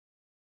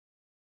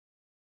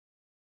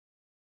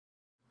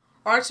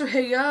Alright, so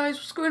hey guys,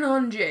 what's going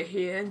on? Jay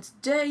here, and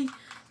today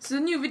this is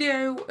a new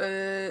video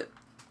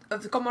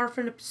of the COD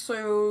Marathon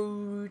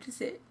episode,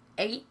 is it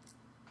 8?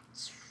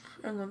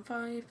 Hang on,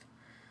 5,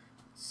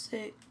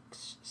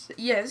 6,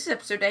 yeah, this is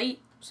episode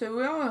 8, so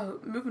we are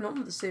moving on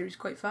with the series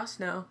quite fast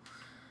now,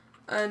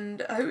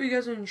 and I hope you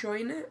guys are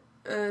enjoying it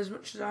as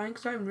much as I am,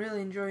 because I'm really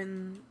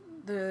enjoying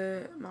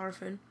the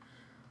marathon.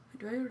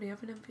 Do I already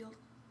have an Enfield?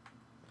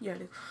 Yeah, I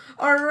do.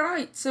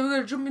 Alright, so we're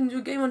going to jump into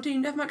a game on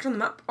Team Deathmatch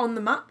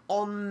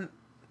on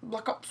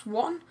Black Ops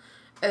 1.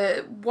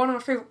 One of my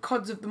favourite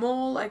CODs of them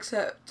all,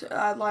 except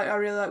I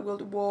really like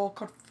World at War,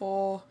 COD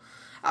 4.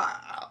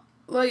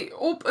 Like,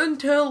 up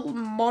until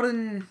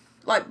modern,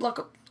 like,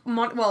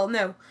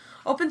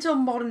 up until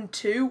modern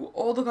 2,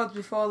 all the CODs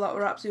before that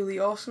were absolutely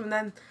awesome, and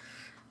then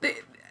they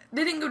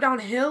didn't go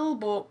downhill,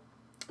 but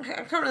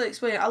I can't really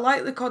explain it. I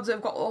like the CODs that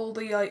have got all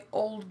the, like,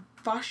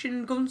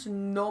 old-fashioned guns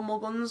and normal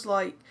guns,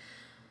 like,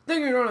 don't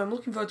get me wrong, I'm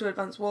looking forward to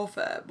Advanced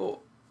Warfare, but,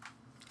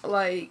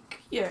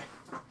 like, yeah,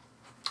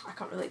 I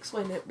can't really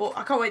explain it, but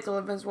I can't wait till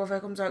Advanced Warfare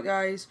comes out,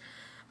 guys,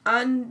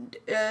 and,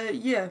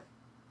 yeah,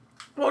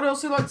 what I'd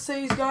also like to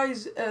say is,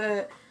 guys,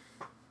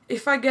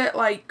 if I get,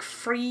 like,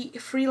 three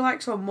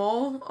likes or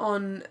more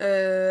on,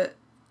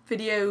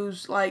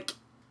 videos, like,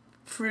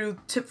 from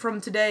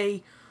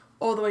today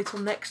all the way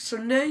till next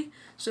Sunday,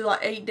 so, like,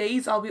 8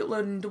 days, I'll be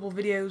uploading double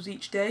videos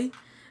each day,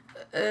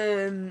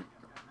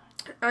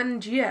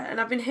 and yeah, and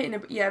I've been hitting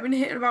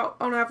about,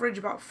 on average,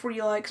 about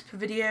 3 likes per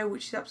video,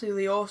 which is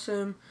absolutely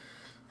awesome.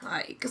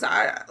 Like, because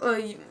like, oh,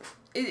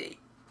 it's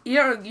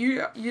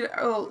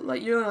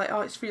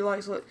 3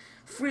 likes. Like,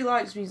 3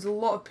 likes means a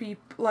lot of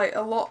people, like,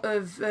 a lot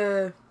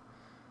to,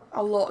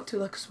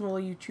 like, a smaller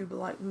YouTuber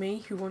like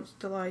me who wants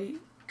to, like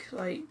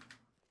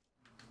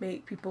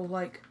make people,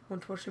 like,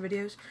 want to watch the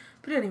videos.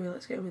 But anyway,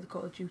 let's get on with the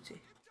Call of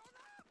Duty.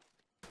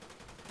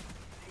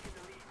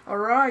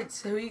 Alright,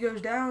 so he goes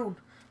down.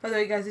 By the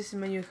way, guys, this is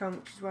my new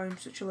account, which is why I'm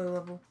such a low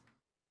level.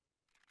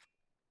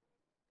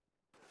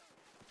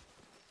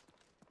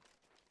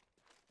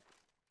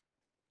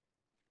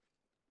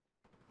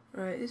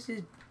 Right, this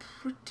is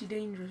pretty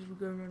dangerous as we're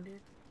going around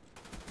here.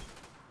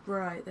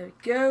 Right, there we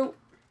go.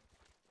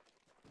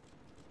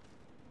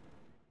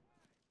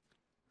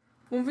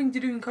 One thing to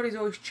do in COD is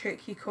always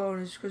check your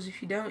corners, because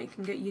if you don't, it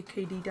can get your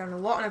KD down a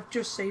lot, and I've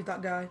just saved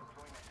that guy.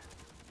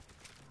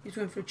 He's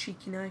going for a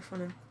cheeky knife on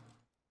him.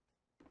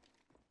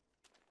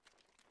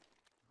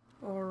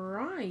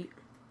 Alright,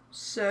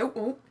 so,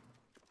 oh,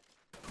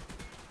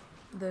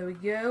 there we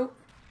go.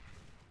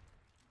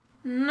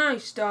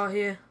 Nice start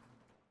here.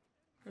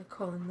 I'm gonna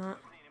call him that.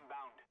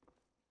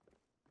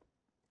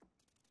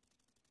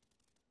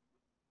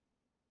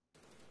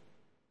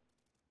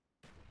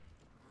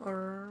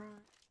 Alright.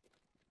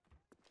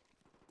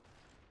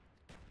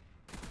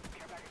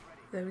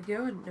 There we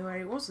go, I didn't know where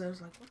he was there, I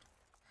was like, what?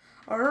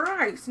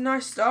 Alright, it's a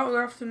nice start,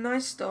 we're off to a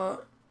nice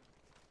start.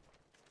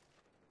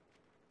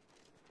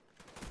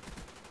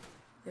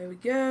 There we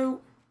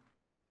go.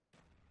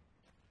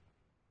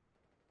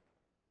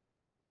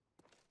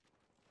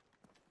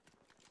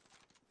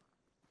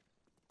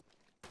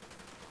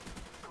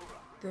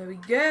 There we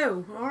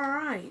go.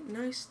 Alright,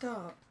 nice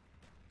start.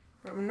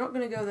 Right, we're not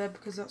going to go there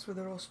because that's where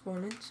they're all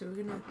spawning, so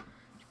we're going to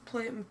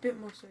play it a bit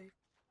more safe.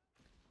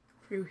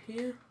 Through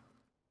here.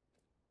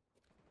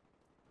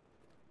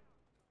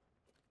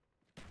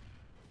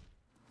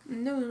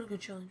 No, they're not going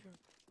to challenge us.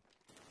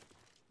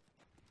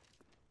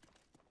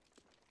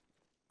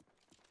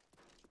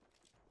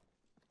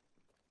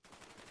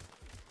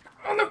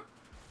 Oh no!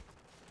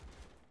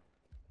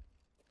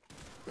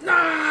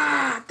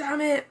 Nah! Damn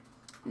it!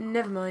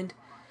 Never mind.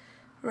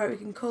 Right, we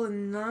can call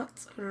him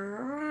that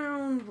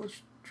around. We'll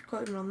just call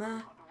him around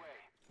there.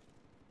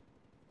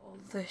 All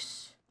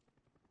this.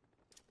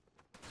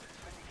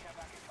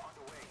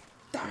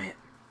 Damn it.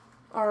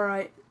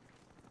 Alright.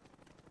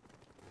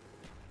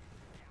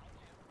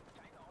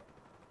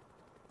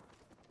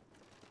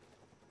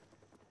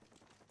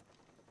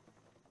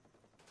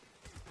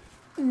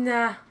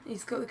 Nah,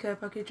 he's got the care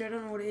package. I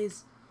don't know what it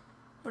is.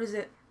 What is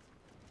it?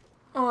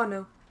 Oh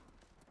no.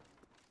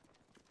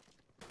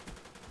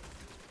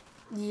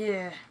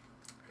 Yeah.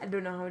 I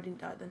don't know how he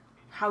didn't die then.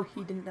 How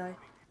he didn't die.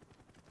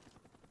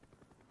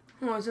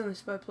 Oh, he's on the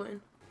spy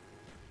plane.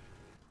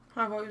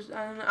 I'm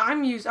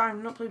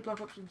not playing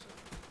Black Ops since.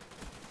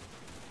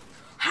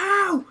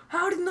 How?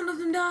 How did none of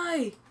them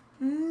die?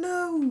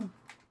 No.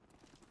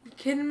 Are you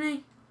kidding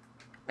me?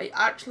 Are you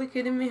actually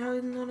kidding me? How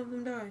did none of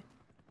them die?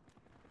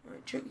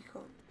 Right, check your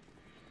con.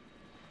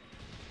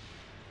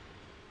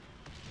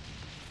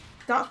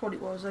 That's what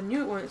it was. I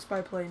knew it wasn't a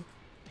spy plane.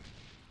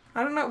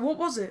 I don't know. What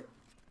was it?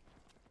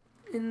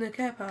 In the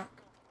care pack.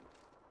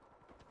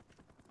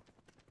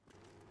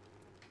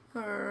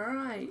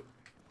 Alright.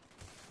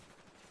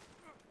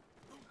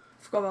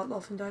 Forgot about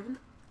dolphin diving.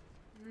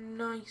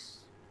 Nice.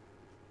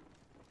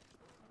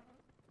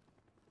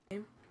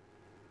 I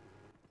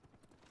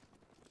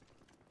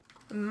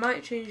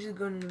might change the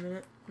gun in a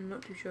minute. I'm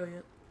not too sure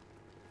yet.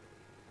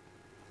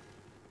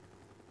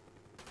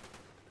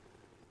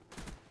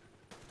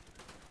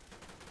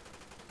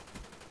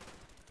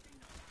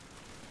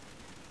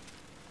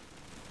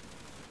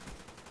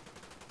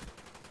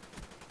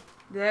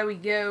 There we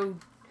go.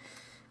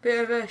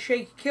 Bit of a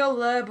shaky kill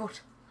there, but I'll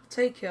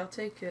take it, I'll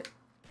take it.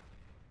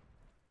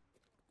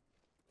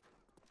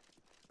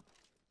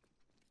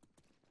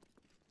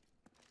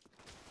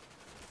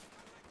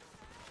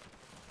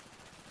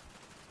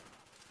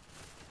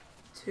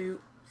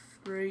 Two,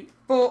 three,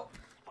 four.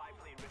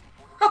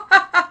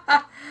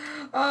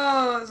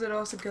 Oh, that's an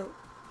awesome kill.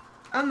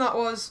 And that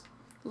was,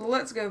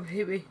 let's go,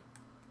 baby.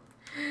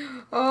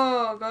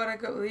 Oh god, I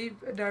can't believe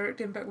a direct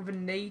impact with a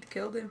nade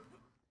killed him.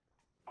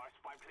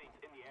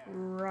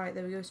 Right,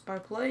 there we go, spy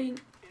plane.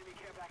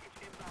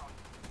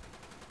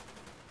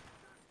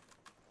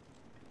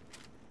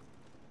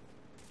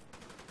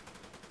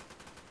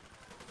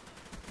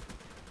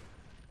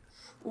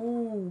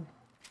 Ooh.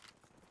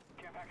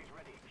 Care package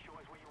ready. Show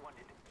us where you want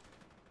it.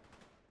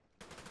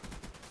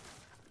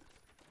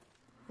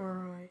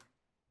 Alright.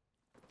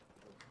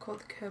 Got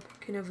the care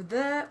package over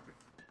there.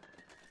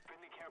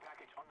 Friendly care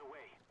package on the way.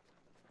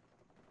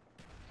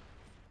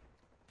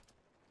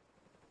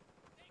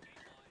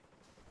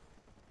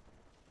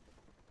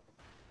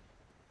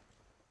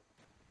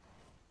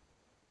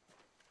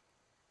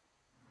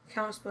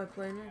 Counter spy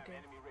plane, okay.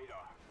 Enemy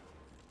radar.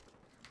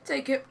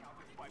 Take it.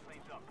 Counter spy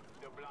planes up.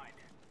 They're blind.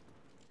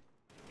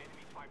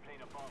 Enemy spy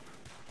plane above.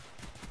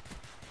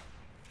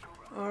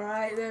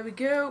 Alright, there we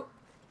go.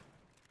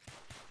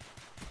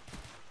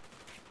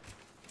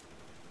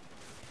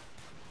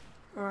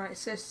 Alright,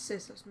 sis,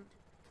 that's not...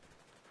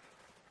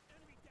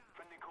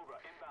 Friendly Cobra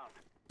inbound.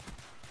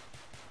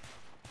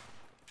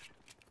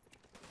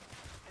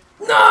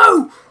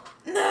 No!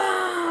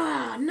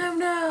 No! No,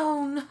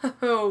 no,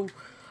 no!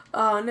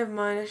 Oh, never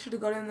mind. I should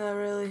have got in there,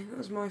 really. That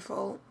was my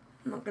fault.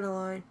 I'm not gonna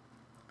lie.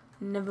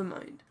 Never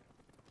mind.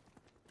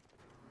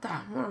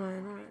 Damn, what am I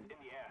on?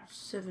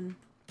 7.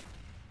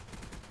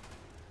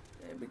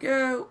 There we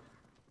go.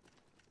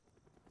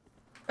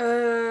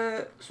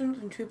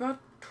 Something too bad.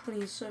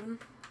 27.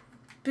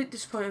 Bit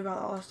disappointed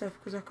about that last step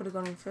because I could have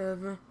gone on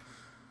further.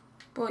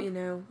 But you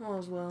know,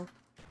 all's well.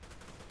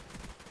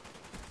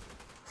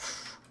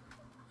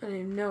 I didn't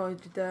even know I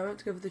did that. I went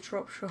to go for the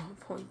drop shot,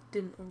 but I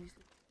didn't obviously.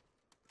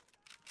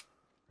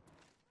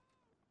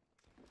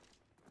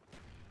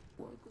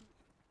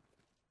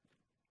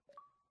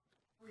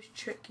 Always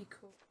check your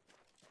code.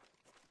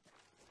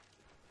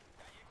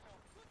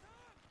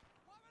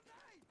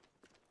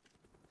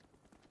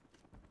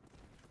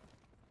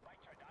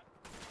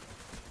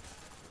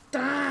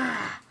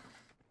 Ah!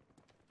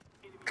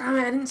 Damn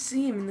it, I didn't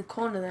see him in the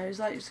corner there. It was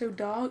like so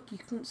dark you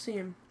couldn't see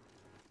him.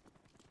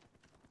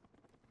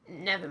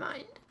 Never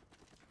mind.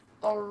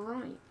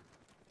 Alright.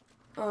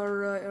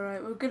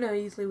 Alright. We're gonna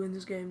easily win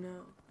this game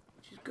now.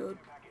 Which is good.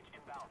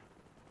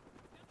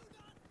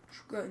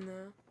 Just got in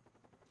there.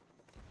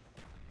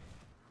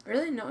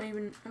 Really? Not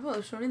even... I thought there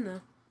was someone in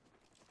there.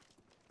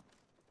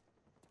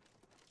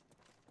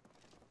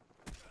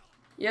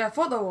 Yeah, I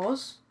thought there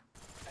was.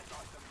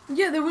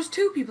 Yeah, there was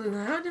 2 people in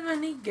there. How did I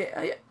need get...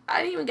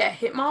 I didn't even get a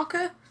hit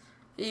marker?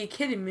 Are you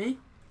kidding me?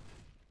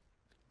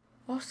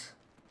 What?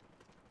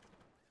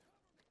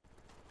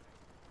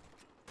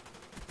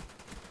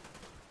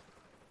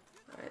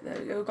 Right, there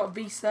we go. Got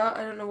V-Star.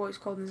 I don't know what it's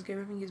called in this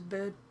game. I think it's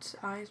Bird's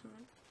Eye or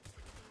something.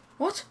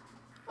 What?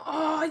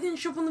 Oh, I didn't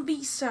show up on the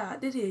V-Star,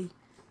 did he?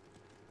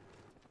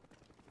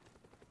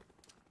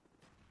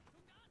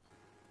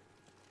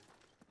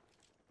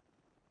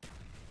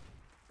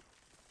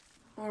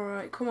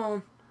 Alright, come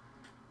on.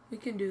 We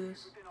can do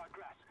this.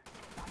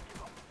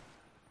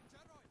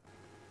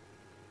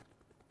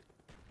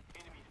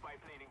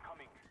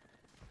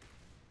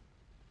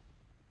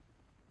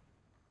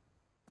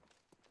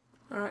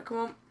 Alright, come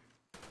on.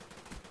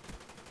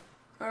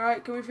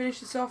 Alright, can we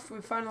finish this off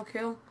with final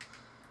kill?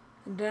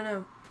 I don't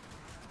know.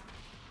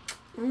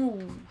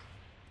 Ooh.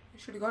 I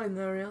should have got him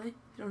there, really.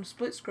 He's on a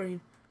split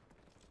screen.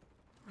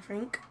 I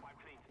think.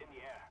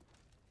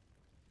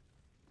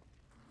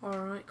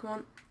 Alright, come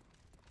on.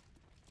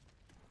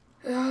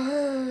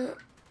 There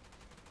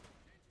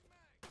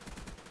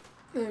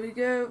we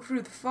go,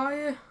 through the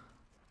fire.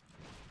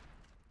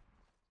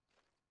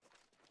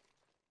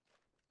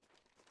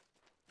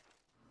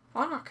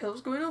 Oh, that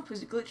kill's going up.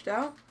 Is it glitched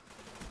out?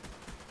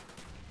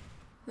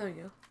 There we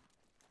go.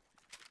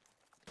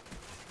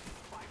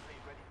 Spy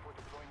plane ready for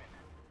deployment.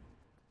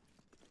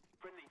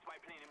 Friendly spy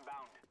plane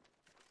inbound.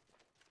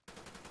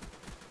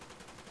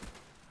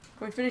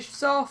 Can we finish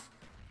this off?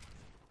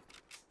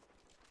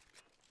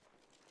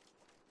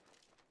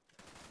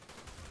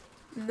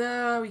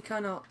 No, we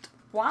cannot.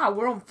 Wow,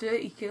 we're on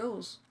 30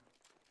 kills.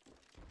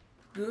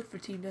 Good for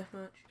team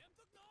deathmatch.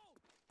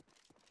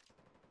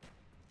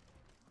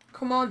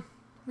 Come on,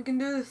 we can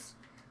do this.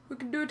 We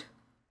can do it.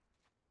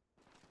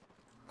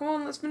 Come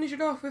on, let's finish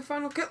it off with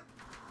final kill.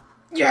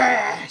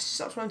 Yes,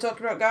 that's what I'm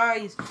talking about,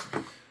 guys.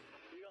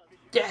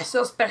 Yes,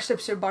 that's the best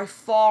episode by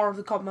far of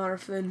the COD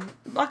Marathon.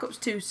 Black Ops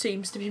 2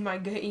 seems to be my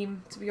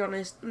game, to be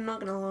honest. I'm not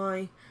gonna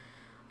lie.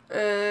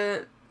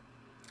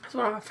 It's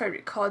one of my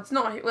favourite CODs.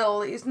 Not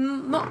well, it's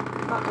not.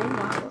 Oh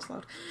wow, that's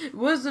loud. It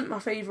wasn't my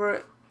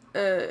favourite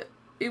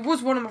it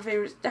was one of my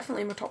favourites,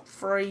 definitely in my top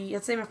 3.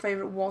 I'd say my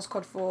favourite was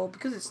COD 4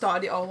 because it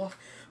started it all off.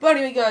 But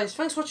anyway guys,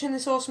 thanks for watching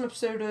this awesome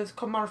episode of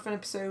COD Marathon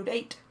episode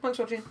 8. Thanks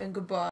for watching and goodbye.